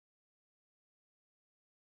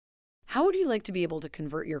How would you like to be able to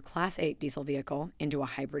convert your Class 8 diesel vehicle into a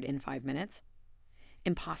hybrid in 5 minutes?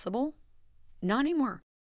 Impossible? Not anymore.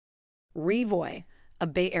 Revoy, a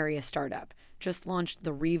Bay Area startup, just launched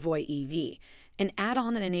the Revoy EV, an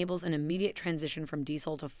add-on that enables an immediate transition from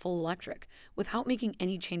diesel to full electric without making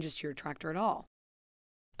any changes to your tractor at all.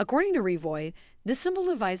 According to Revoy, this simple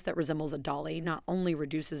device that resembles a dolly not only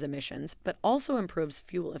reduces emissions, but also improves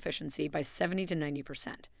fuel efficiency by 70 to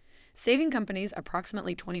 90%, saving companies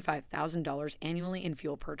approximately $25,000 annually in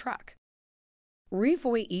fuel per truck.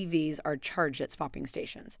 Revoy EVs are charged at swapping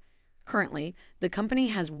stations. Currently, the company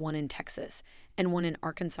has one in Texas and one in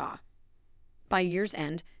Arkansas. By year's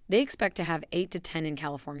end, they expect to have 8 to 10 in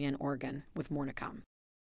California and Oregon, with more to come.